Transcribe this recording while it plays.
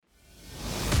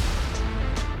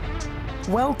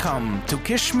Welcome to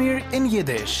Kashmir in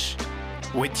Yiddish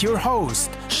with your host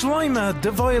Shloime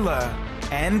Devoila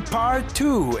and part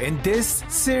 2 in this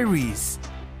series.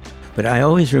 But I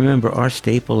always remember our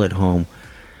staple at home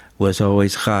was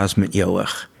always chaz mit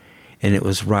yoach, and it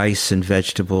was rice and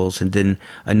vegetables, and then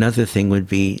another thing would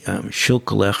be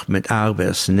shulkelech mit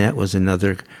arbes, and that was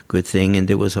another good thing. And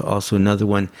there was also another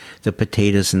one, the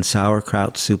potatoes and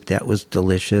sauerkraut soup, that was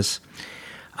delicious.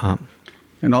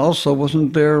 And also,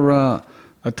 wasn't there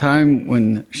a time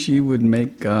when she would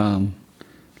make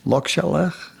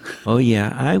lokshalech? Oh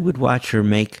yeah, I would watch her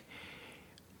make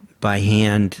by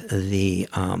hand the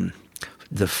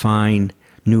fine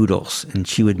noodles, and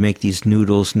she would make these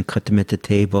noodles and cut them at the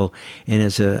table. And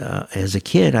as a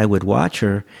kid, I would watch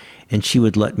her, and she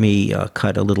would let me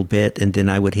cut a little bit, and then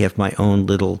I would have my own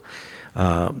little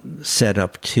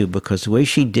setup too, because the way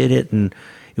she did it, and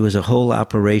it was a whole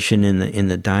operation in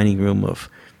the dining room of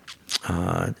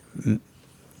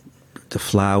the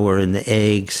flour and the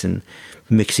eggs and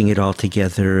mixing it all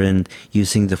together and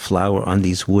using the flour on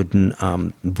these wooden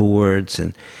boards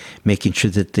and making sure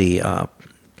that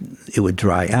it would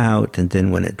dry out. And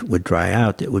then when it would dry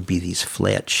out, it would be these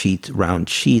flat sheets, round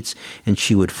sheets, and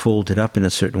she would fold it up in a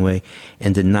certain way.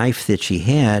 And the knife that she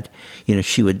had,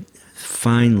 she would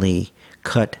finely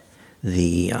cut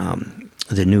the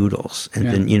noodles, and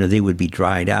then they would be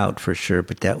dried out for sure.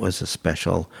 But that was a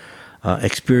special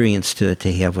experience to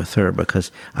have with her,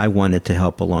 because I wanted to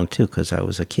help along too, because I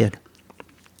was a kid.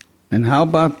 And how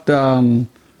about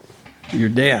your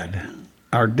dad,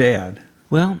 our dad?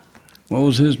 Well, what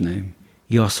was his name?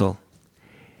 Yossel.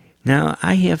 Now,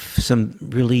 I have some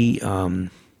really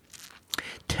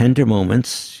tender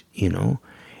moments, and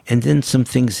then some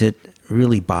things that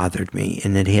really bothered me,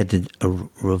 and it had to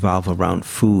revolve around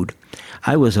food.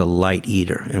 I was a light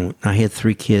eater, and I had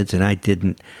 3 kids, and I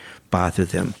didn't bother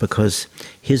them, because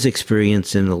his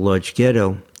experience in the Lodz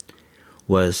ghetto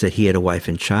was that he had a wife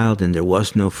and child, and there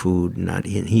was no food. And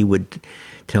he would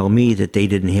tell me that they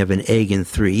didn't have an egg in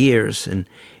 3 years, and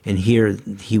here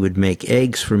he would make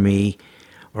eggs for me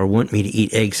or want me to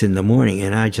eat eggs in the morning,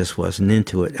 and I just wasn't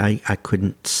into it. I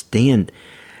couldn't stand.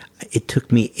 It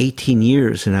took me 18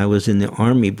 years, and I was in the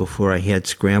army before I had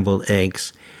scrambled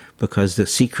eggs, because the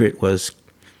secret was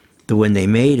that when they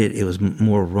made it, it was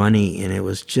more runny, and it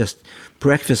was just,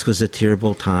 breakfast was a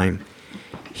terrible time.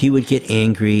 He would get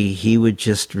angry. He would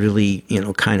just really,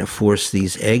 kind of force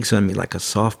these eggs on me, like a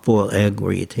soft-boiled egg,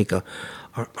 where you take an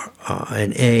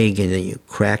egg and then you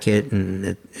crack it, and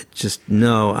it just,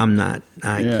 no, I'm not.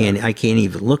 I can't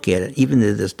even look at it. Even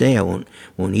to this day, I won't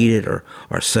eat it, or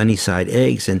Sunnyside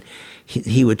eggs. And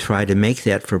he would try to make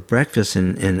that for breakfast,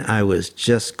 and I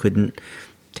couldn't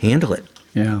handle it.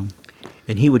 Yeah.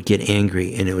 And he would get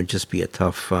angry, and it would just be a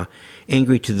tough,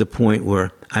 angry to the point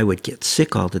where I would get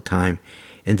sick all the time.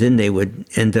 And then they would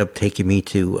end up taking me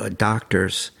to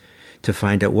doctors to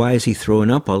find out, why is he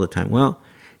throwing up all the time? Well,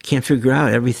 can't figure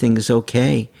out. Everything is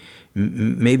okay.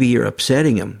 Maybe you're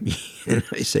upsetting him. And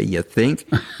I say, you think?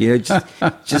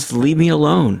 Just leave me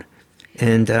alone.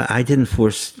 And I didn't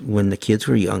force, when the kids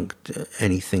were young,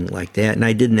 anything like that. And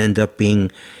I didn't end up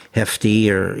being hefty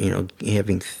or,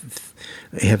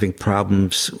 having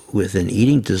problems with an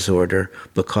eating disorder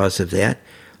because of that.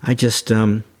 I just,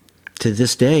 to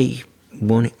this day,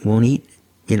 won't eat,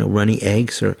 runny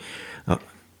eggs or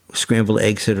scrambled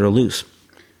eggs that are loose.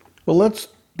 Well, let's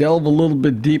delve a little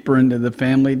bit deeper into the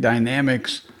family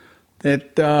dynamics.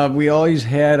 That we always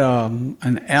had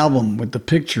an album with the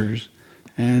pictures,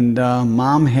 and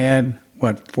Mom had,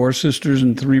 4 sisters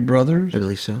and 3 brothers? I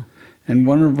believe so. And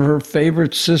one of her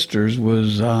favorite sisters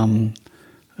was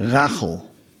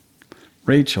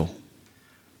Rachel.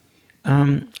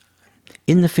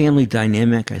 In the family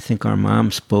dynamic, I think our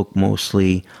mom spoke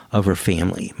mostly of her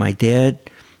family. My dad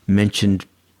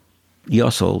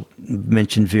Yossel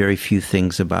mentioned very few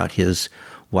things about his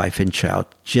wife and child,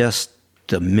 just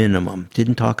the minimum.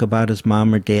 Didn't talk about his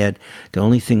mom or dad. The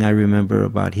only thing I remember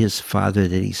about his father,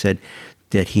 that he said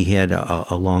that he had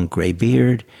a long gray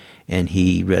beard, and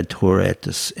he read Torah at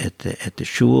the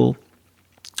shul.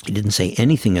 He didn't say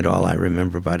anything at all I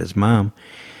remember about his mom.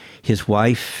 His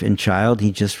wife and child,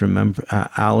 he just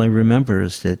all I remember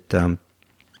is that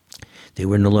they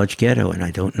were in the Lodz ghetto, and I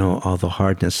don't know all the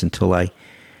hardness until I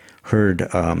heard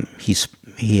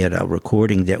he had a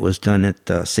recording that was done at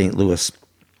the St. Louis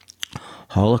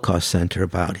Holocaust Center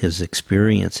about his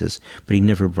experiences, but he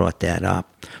never brought that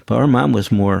up. But our mom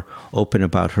was more open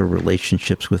about her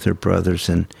relationships with her brothers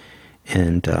and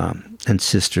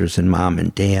sisters and mom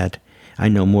and dad. I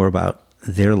know more about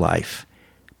their life.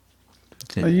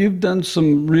 You've done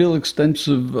some real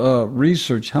extensive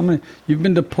research. You've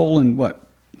been to Poland,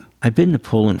 I've been to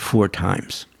Poland 4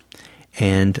 times,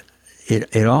 and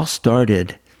it all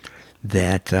started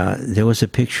that there was a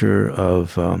picture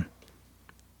of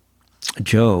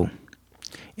Joe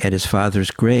at his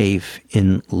father's grave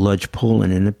in Lodz,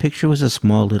 Poland, and the picture was a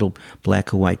small little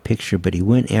black and white picture, but he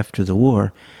went after the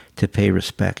war to pay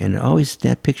respect, and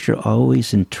that picture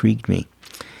always intrigued me.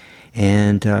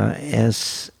 And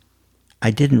as I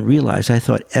didn't realize, I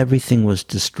thought everything was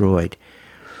destroyed.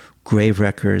 Grave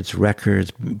records,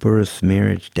 birth,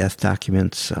 marriage, death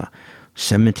documents,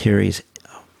 cemeteries,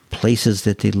 places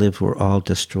that they lived were all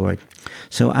destroyed.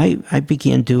 So I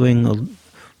began doing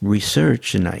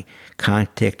research, and I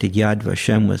contacted Yad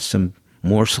Vashem with some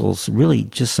morsels, really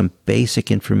just some basic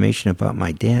information about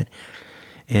my dad,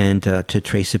 and to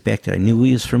trace it back. That I knew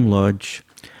he was from Lodz.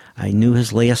 I knew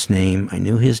his last name. I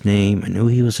knew his name. I knew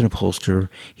he was an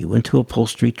upholsterer. He went to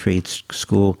upholstery trade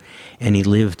school, and he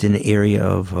lived in the area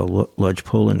of Lodz,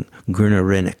 Poland, Górna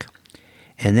Rynek.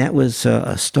 And that was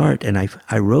a start. And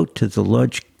I wrote to the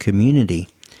Lodz community,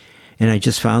 and I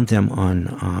just found them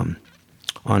on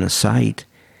a site.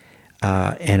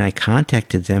 And I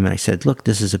contacted them, and I said, look,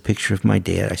 this is a picture of my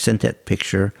dad. I sent that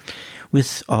picture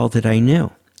with all that I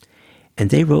knew. And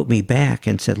they wrote me back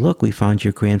and said, look, we found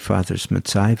your grandfather's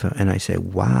mitzvah. And I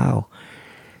said, wow,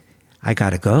 I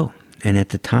got to go. And at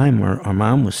the time, our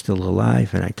mom was still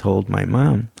alive, and I told our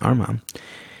mom,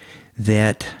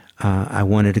 that I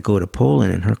wanted to go to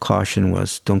Poland, and her caution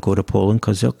was, don't go to Poland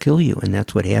because they'll kill you. And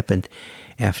that's what happened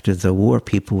after the war.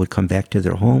 People would come back to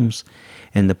their homes,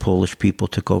 and the Polish people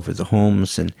took over the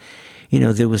homes. And,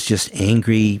 there was just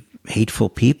angry, hateful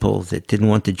people that didn't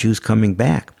want the Jews coming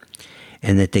back,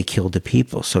 and that they killed the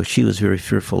people. So she was very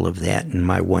fearful of that and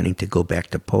my wanting to go back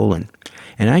to Poland.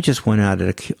 And I just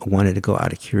wanted to go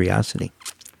out of curiosity.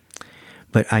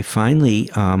 But I finally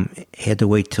had to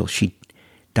wait till she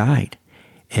died.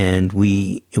 And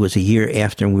it was a year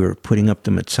after, and we were putting up the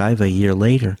mitzvah a year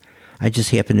later. I just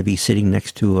happened to be sitting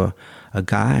next to a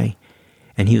guy,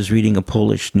 and he was reading a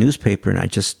Polish newspaper, and I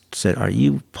just said, are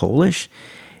you Polish?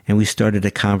 And we started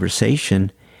a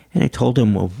conversation. And I told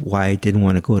him why I didn't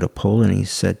want to go to Poland. He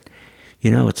said,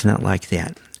 it's not like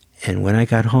that. And when I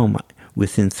got home,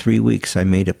 within 3 weeks, I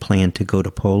made a plan to go to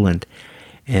Poland.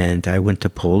 And I went to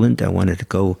Poland. I wanted to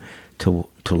go to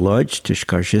Lodz, to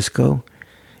Skarżysko,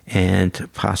 and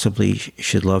possibly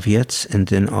Szydłowiec. And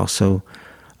then also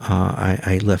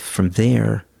I left from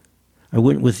there. I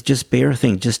went with just bare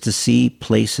things, just to see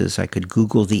places. I could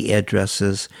Google the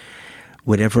addresses.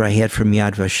 Whatever I had from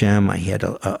Yad Vashem, I had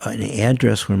an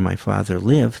address where my father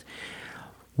lived,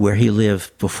 where he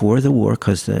lived before the war,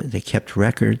 because they kept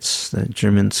records. The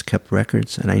Germans kept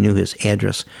records, and I knew his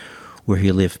address where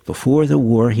he lived before the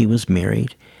war, he was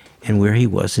married, and where he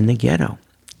was in the ghetto.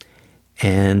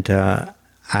 And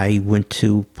I went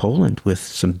to Poland with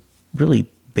some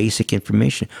really basic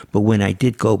information. But when I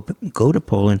did go to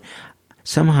Poland,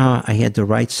 somehow I had the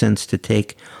right sense to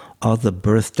take all the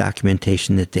birth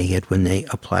documentation that they had when they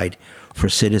applied for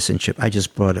citizenship. I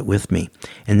just brought it with me.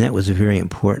 And that was very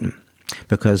important,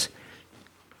 because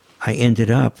I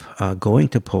ended up going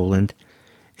to Poland,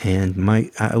 and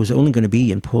I was only going to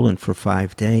be in Poland for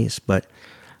 5 days, but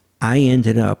I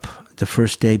ended up the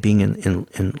first day being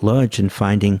in Lodz and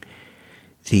finding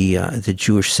the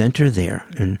Jewish center there,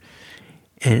 and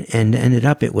ended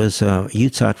up, it was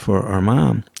Yutzat for our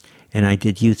mom, and I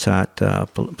did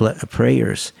Yutzat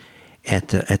prayers at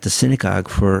the synagogue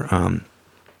for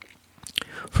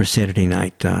Saturday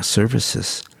night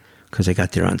services, because I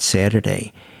got there on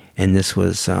Saturday, and this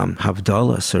was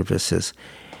Havdalah services,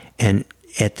 and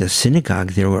at the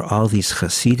synagogue there were all these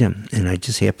Hasidim, and I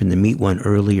just happened to meet one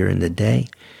earlier in the day,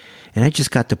 and I just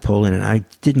got to Poland, and I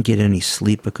didn't get any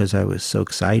sleep because I was so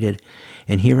excited,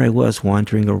 and here I was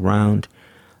wandering around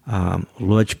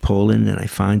Lodz, Poland, and I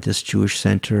found this Jewish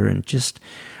center, and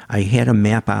I had a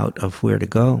map out of where to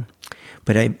go.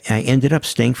 But I ended up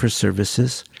staying for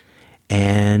services,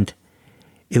 and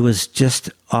it was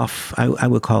just I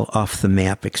would call off the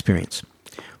map experience.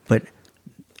 But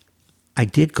I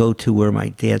did go to where my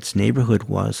dad's neighborhood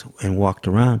was and walked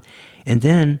around. And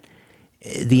then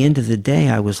at the end of the day,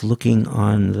 I was looking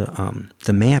on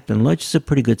the map, and Lodz is a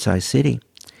pretty good-sized city,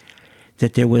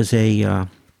 that there was a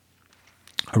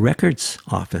records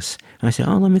office. And I said,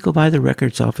 let me go by the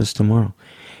records office tomorrow.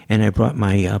 And I brought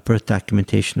my birth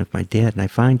documentation of my dad, and I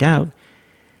find out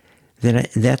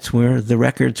that that's where the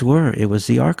records were. It was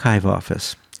the archive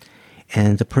office.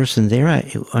 And the person there,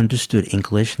 I understood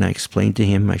English, and I explained to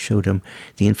him, I showed him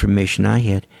the information I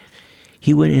had.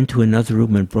 He went into another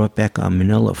room and brought back a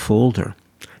manila folder.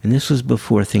 And this was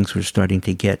before things were starting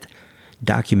to get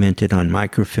documented on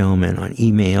microfilm and on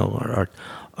email or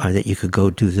that you could go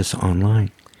do this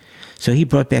online. So he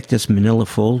brought back this manila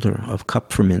folder of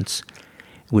Kupfermans,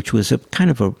 which was a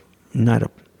kind of not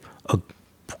a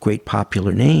great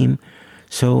popular name.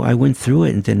 So I went through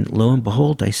it, and then lo and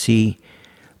behold, I see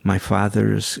my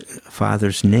father's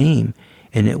name,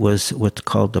 and it was what's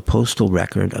called the postal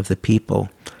record of the people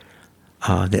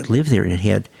that lived there, and it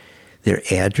had their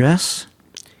address,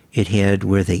 it had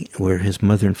where his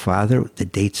mother and father, the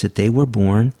dates that they were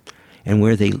born, and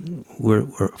where they were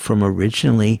from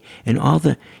originally, and all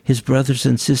his brothers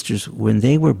and sisters when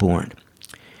they were born.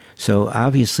 So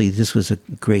obviously, this was a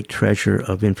great treasure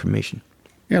of information.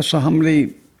 Yeah. So how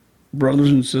many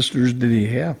brothers and sisters did he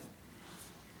have?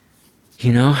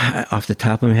 You know, off the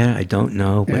top of my head, I don't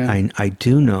know, but Yeah. I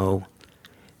do know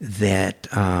that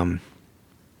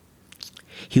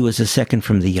he was the second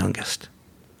from the youngest,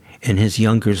 and his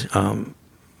younger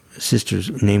sister's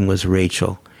name was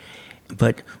Rachel.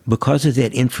 But because of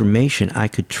that information, I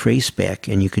could trace back,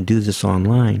 and you can do this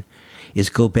online, is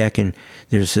go back, and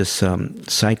there's this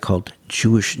site called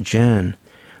Jewish Gen,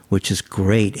 which is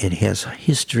great. It has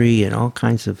history and all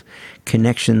kinds of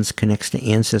connects to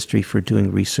ancestry for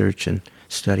doing research and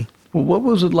study. Well, what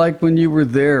was it like when you were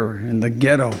there in the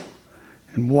ghetto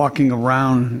and walking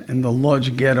around in the Lodz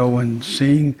ghetto and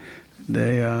seeing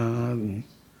the...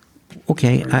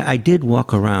 Okay, I did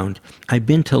walk around. I've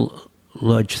been to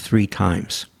Lodz 3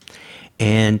 times.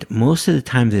 And most of the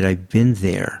time that I've been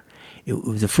there,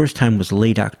 the first time was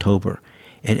late October.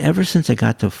 And ever since I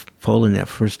got to Poland that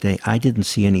first day, I didn't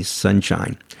see any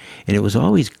sunshine. And it was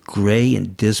always gray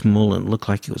and dismal and looked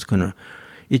like it was going to...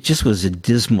 It just was a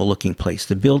dismal-looking place.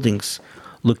 The buildings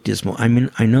looked dismal. I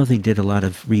mean, I know they did a lot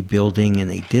of rebuilding,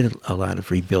 and they did a lot of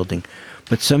rebuilding.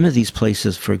 But some of these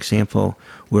places, for example,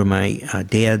 where my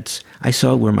I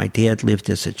saw where my dad lived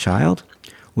as a child,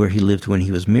 where he lived when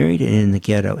he was married, and in the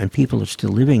ghetto. And people are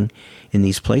still living in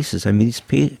these places. I mean,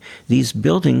 these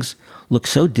buildings look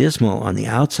so dismal on the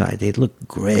outside. They look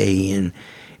gray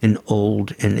and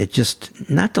old, and it just,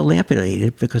 not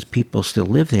dilapidated because people still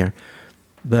live there,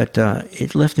 but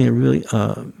it left me a really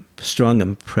strong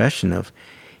impression of,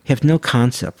 have no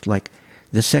concept. Like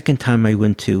the second time I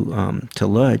went to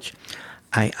Lodz,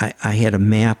 I had a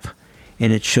map,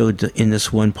 and it showed in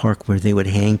this one park where they would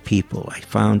hang people. I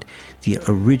found the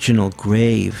original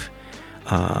graveyard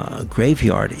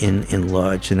in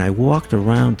Lodz, and I walked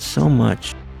around so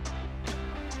much.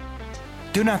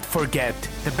 Do not forget,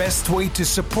 the best way to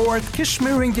support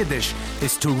Kishmir in Yiddish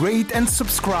is to rate and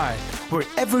subscribe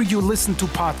wherever you listen to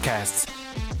podcasts.